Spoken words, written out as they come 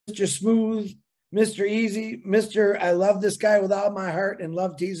Smooth, Mr. Easy, Mr. I love this guy with all my heart and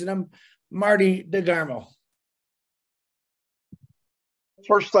love teasing him, Marty DeGarmo.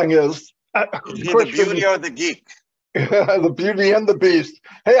 First thing is the beauty or the geek? The beauty and the beast.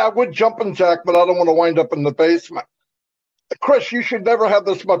 Hey, I would jumping jack, but I don't want to wind up in the basement. Chris, you should never have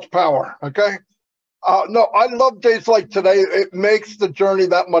this much power, okay? No, I love days like today. It makes the journey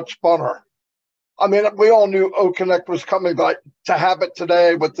that much funner. I mean, we all knew OConnect was coming, but to have it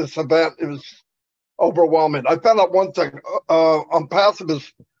today with this event, it was overwhelming. I found out one thing, ONPASSIVE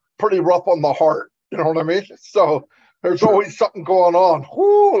is pretty rough on the heart, you know what I mean? So there's always something going on.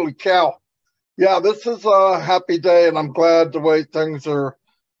 Holy cow. Yeah, this is a happy day, and I'm glad the way things are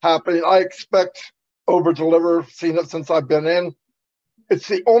happening. I expect over-deliver, seen it since I've been in. It's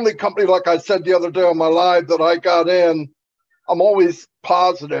the only company, like I said the other day on my live, that I got in. I'm always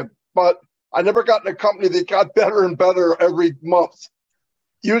positive, but I never got in a company that got better and better every month.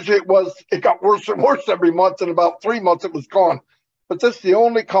 Usually it got worse and worse every month. In about 3 months, it was gone. But this is the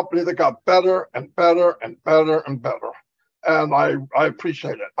only company that got better and better and better and better. And I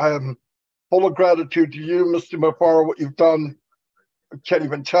appreciate it. I am full of gratitude to you, Mr. Mufareh, what you've done. I can't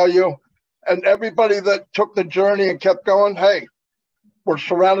even tell you. And everybody that took the journey and kept going, hey, we're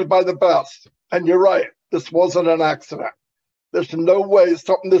surrounded by the best. And you're right, this wasn't an accident. There's no way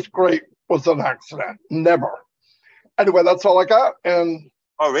something this great was an accident. Never. Anyway, that's all I got. And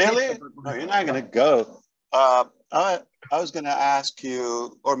oh, really? No, you're not going to go. I was going to ask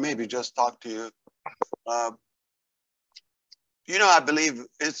you, or maybe just talk to you. You know, I believe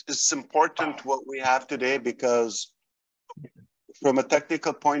it's important what we have today, because from a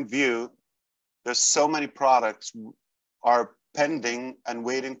technical point of view, there's so many products are pending and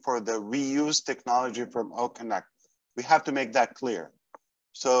waiting for the reuse technology from OConnect. We have to make that clear.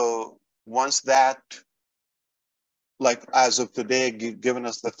 So once that, like as of today, given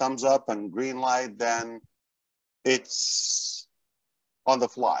us the thumbs up and green light, then it's on the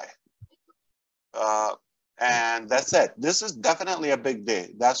fly. And that's it. This is definitely a big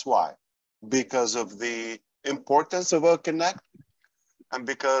day. That's why, because of the importance of OConnect and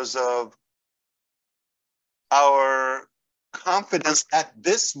because of our confidence that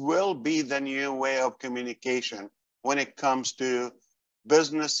this will be the new way of communication when it comes to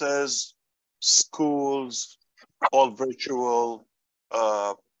businesses, schools, all virtual,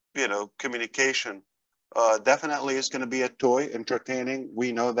 communication. Definitely it's going to be a toy, entertaining.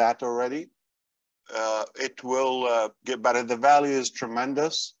 We know that already. It will get better. The value is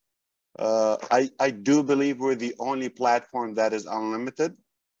tremendous. I do believe we're the only platform that is unlimited,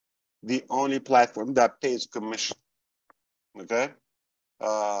 the only platform that pays commission, okay?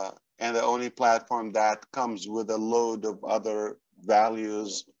 And the only platform that comes with a load of other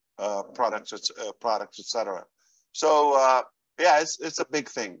values, products, etc. So yeah, it's a big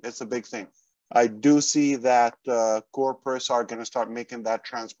thing. It's a big thing. I do see that corporates are going to start making that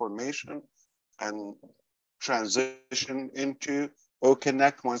transformation and transition into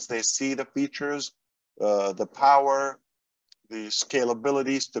OConnect once they see the features, the power, the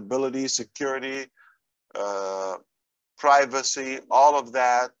scalability, stability, security, privacy, all of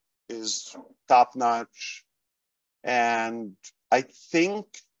that is top notch. And I think,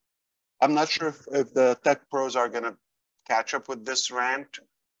 I'm not sure if the tech pros are going to catch up with this rant,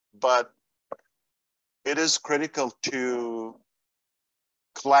 but it is critical to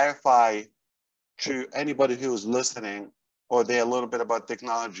clarify to anybody who is listening, or they a little bit about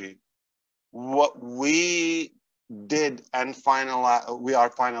technology, what we did and we are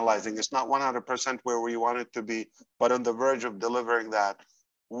finalizing. It's not 100% where we want it to be, but on the verge of delivering that.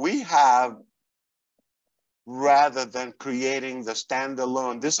 We have, rather than creating the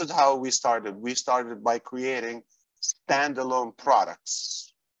standalone, this is how we started. We started by creating standalone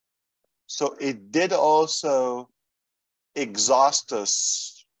products. So it did also exhaust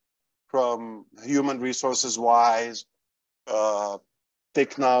us from human resources wise,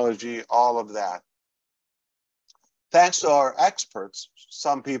 technology, all of that. Thanks to our experts,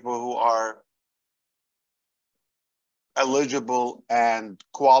 some people who are eligible and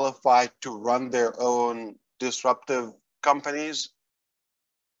qualified to run their own disruptive companies,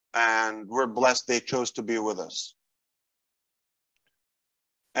 and we're blessed they chose to be with us.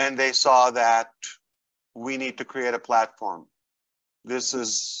 And they saw that we need to create a platform. This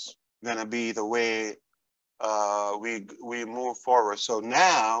is going to be the way we move forward. So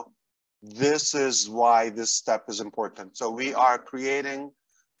now, this is why this step is important. So we are creating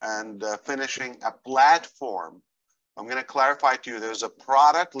and finishing a platform. I'm going to clarify to you, there's a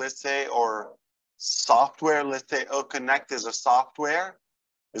product, let's say, or software, let's say OConnect is a software,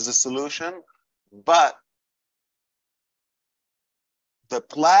 is a solution, but the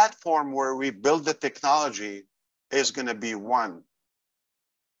platform where we build the technology is going to be one,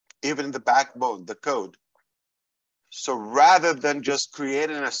 even the backbone, the code. So rather than just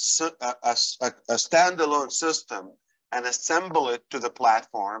creating a standalone system and assemble it to the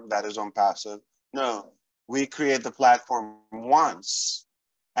platform that is ONPASSIVE, no, we create the platform once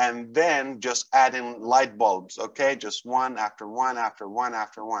and then just add in light bulbs, okay? Just one after one after one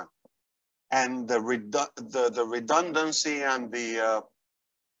after one. And the redundancy and the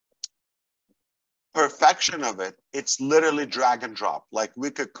perfection of it, it's literally drag and drop. Like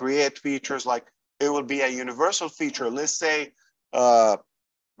we could create features like it will be a universal feature. Let's say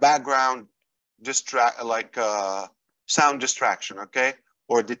background sound distraction, okay?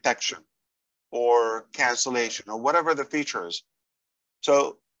 Or detection or cancellation or whatever the feature is.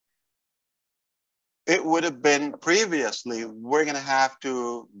 So it would have been previously, we're going to have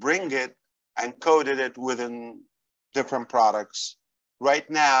to bring it and code it within different products. Right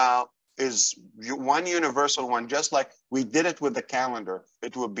now is one universal one, just like we did it with the calendar.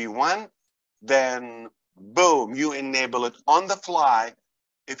 It would be one, then boom, you enable it on the fly.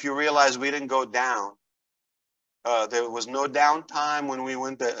 If you realize we didn't go down, there was no downtime when we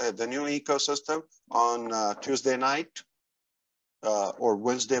went the new ecosystem on Tuesday night or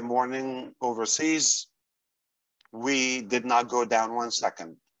Wednesday morning overseas. We did not go down 1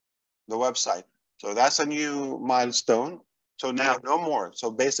 second, the website. So that's a new milestone. So now no more.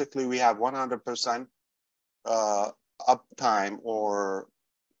 So basically we have 100% uptime or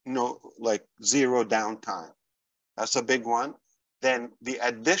like zero downtime. That's a big one. Then the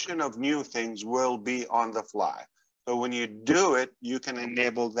addition of new things will be on the fly. So when you do it, you can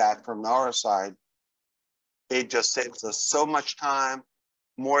enable that from our side. It just saves us so much time,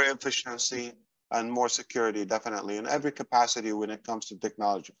 more efficiency, and more security, definitely, in every capacity when it comes to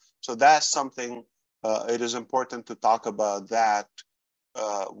technology. So that's something, it is important to talk about that.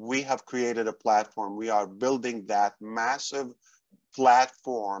 We have created a platform. We are building that massive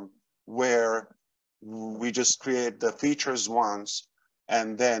platform where we just create the features once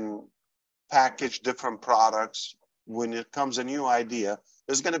and then package different products. When it comes a new idea,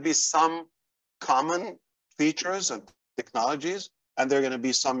 there's going to be some common features and technologies, and they're going to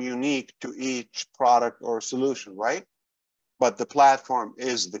be some unique to each product or solution, right? But the platform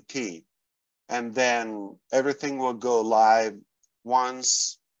is the key. And then everything will go live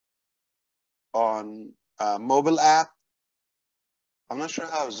once on a mobile app. I'm not sure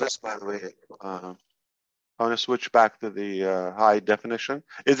how is this, by the way. I want to switch back to the high definition.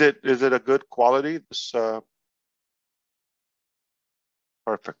 Is it a good quality? This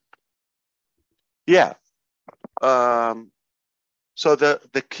perfect. Yeah. So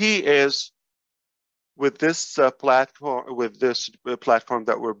the key is with this platform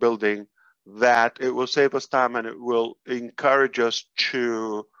that we're building, that it will save us time and it will encourage us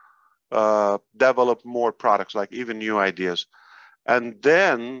to develop more products, like even new ideas. And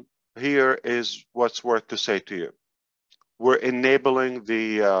then here is what's worth to say to you. We're enabling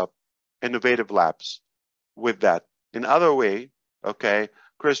the innovative labs with that. In other way, okay,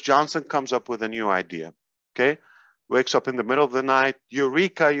 Chris Johnson comes up with a new idea, okay? Wakes up in the middle of the night,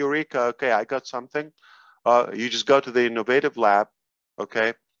 eureka, eureka, okay, I got something. You just go to the innovative lab,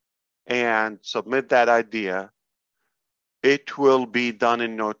 okay, and submit that idea. It will be done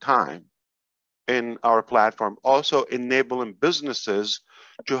in no time in our platform. Also enabling businesses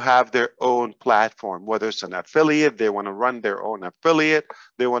to have their own platform, whether it's an affiliate, they want to run their own affiliate,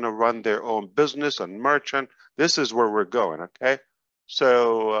 they want to run their own business and merchant. This is where we're going, okay?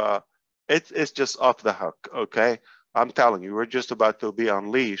 So it's just off the hook, okay? I'm telling you, we're just about to be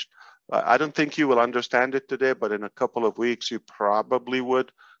unleashed. I don't think you will understand it today, but in a couple of weeks, you probably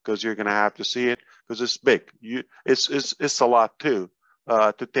would, because you're going to have to see it, because it's big. It's a lot too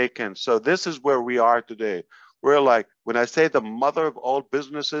to take in. So this is where we are today. We're like, when I say the mother of all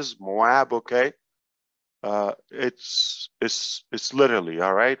businesses, Moab, okay? It's literally,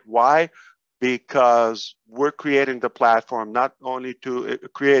 all right? Why? Because we're creating the platform not only to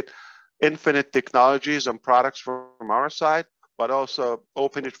create infinite technologies and products from our side, but also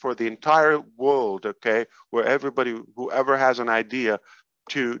open it for the entire world, okay? Where everybody, whoever has an idea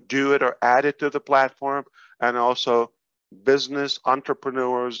to do it or add it to the platform, and also business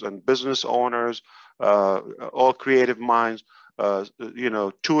entrepreneurs and business owners, all creative minds,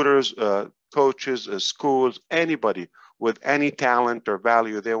 tutors, coaches, schools, anybody with any talent or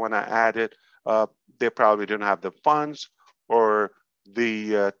value, they want to add it. They probably don't have the funds or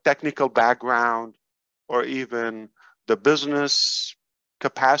the technical background or even the business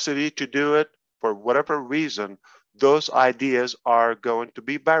capacity to do it. For whatever reason, those ideas are going to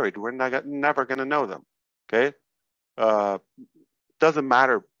be buried. We're never going to know them, okay? doesn't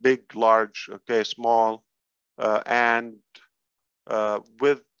matter, big, large, okay, small, and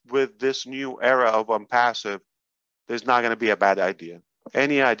with this new era of ONPASSIVE, there's not going to be a bad idea.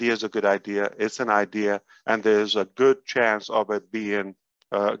 Any idea is a good idea. It's an idea, and there's a good chance of it being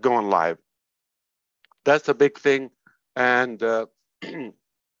going live. That's a big thing, and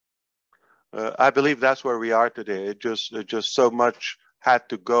I believe that's where we are today. It just so much had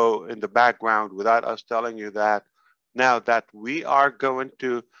to go in the background without us telling you that. Now that we are going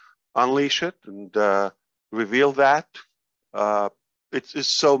to unleash it and reveal that, it's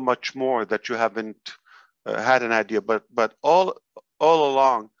so much more that you haven't had an idea. But all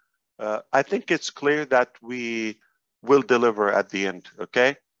along, I think it's clear that we will deliver at the end.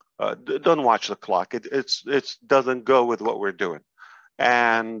 Okay, don't watch the clock. It doesn't go with what we're doing,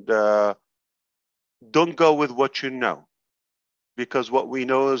 and don't go with what you know, because what we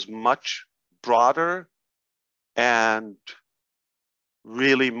know is much broader and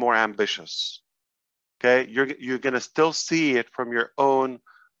really more ambitious. Okay, you're going to still see it from your own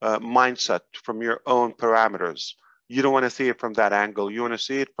mindset, from your own parameters. You don't want to see it from that angle. You want to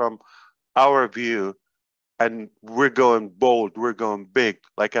see it from our view, and we're going bold. We're going big.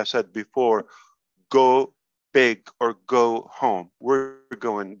 Like I said before, go big or go home. We're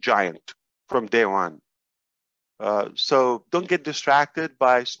going giant from day one. So don't get distracted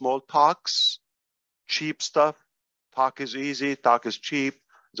by small talks, cheap stuff. Talk is easy. Talk is cheap.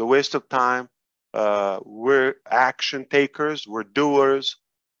 It's a waste of time. We're action takers. We're doers.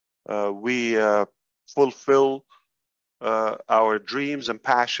 We fulfill our dreams and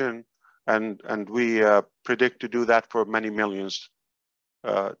passion, and we predict to do that for many millions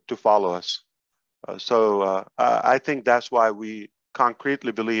to follow us. So I think that's why we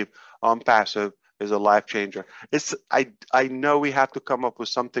concretely believe ONPASSIVE is a life changer. I know we have to come up with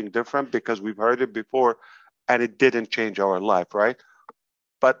something different because we've heard it before and it didn't change our life, right?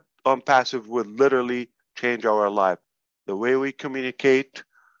 But ONPASSIVE would literally change our life. The way we communicate,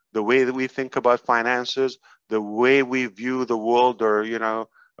 the way that we think about finances, the way we view the world, or, you know,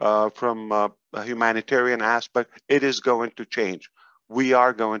 from a humanitarian aspect, it is going to change. We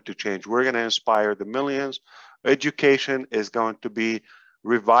are going to change. We're going to inspire the millions. Education is going to be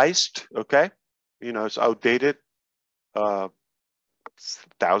revised, okay? You know, it's outdated,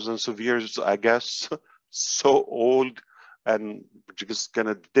 thousands of years, I guess, so old, and we're just going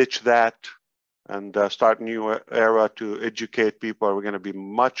to ditch that and start a new era to educate people. We're going to be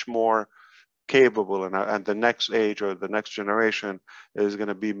much more capable, and the next age or the next generation is going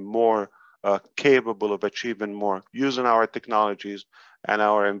to be more capable of achieving more using our technologies and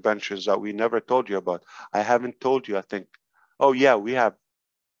our inventions that we never told you about. I haven't told you, I think. Oh yeah, we have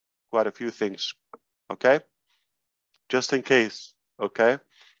quite a few things, okay? Just in case, okay?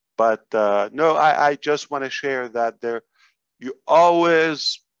 But no, I just want to share that you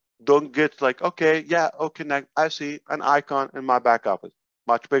always don't get like, okay, yeah, okay, I see an icon in my back office,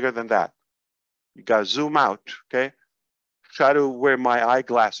 much bigger than that. You got to zoom out, okay? Try to wear my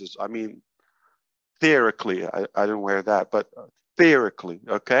eyeglasses. I mean, theoretically, I don't wear that, but theoretically,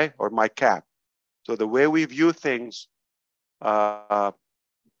 okay? Or my cap. So the way we view things,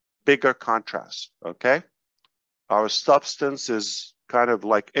 bigger contrast, okay? Our substance is kind of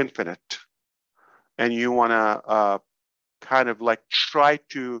like infinite, and you want to kind of like try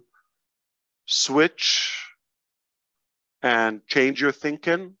to switch and change your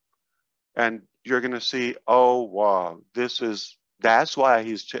thinking, and you're going to see, oh, wow, that's why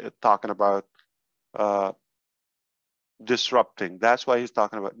he's talking about disrupting. That's why he's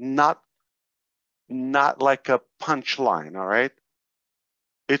talking about not like a punchline, all right?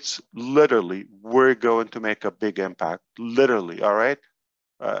 It's literally, we're going to make a big impact, literally, all right?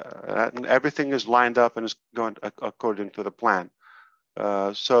 And everything is lined up and is going according to the plan.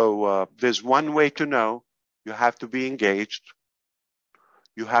 So there's one way to know. You have to be engaged.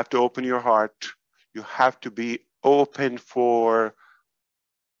 You have to open your heart. You have to be open for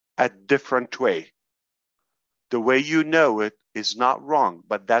a different way. The way you know it is not wrong,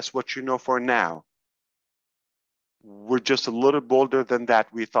 but that's what you know for now. We're just a little bolder than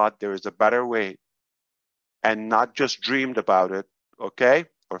that. We thought there is a better way and not just dreamed about it, okay?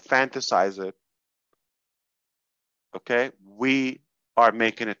 Or fantasize it, okay? We are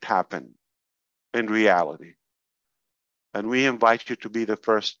making it happen in reality. And we invite you to be the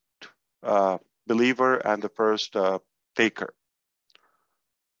first believer and the first taker.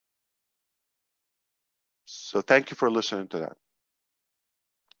 So thank you for listening to that.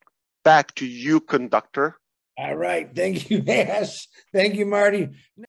 Back to you, conductor. All right. Thank you, Ash. Thank you, Marty.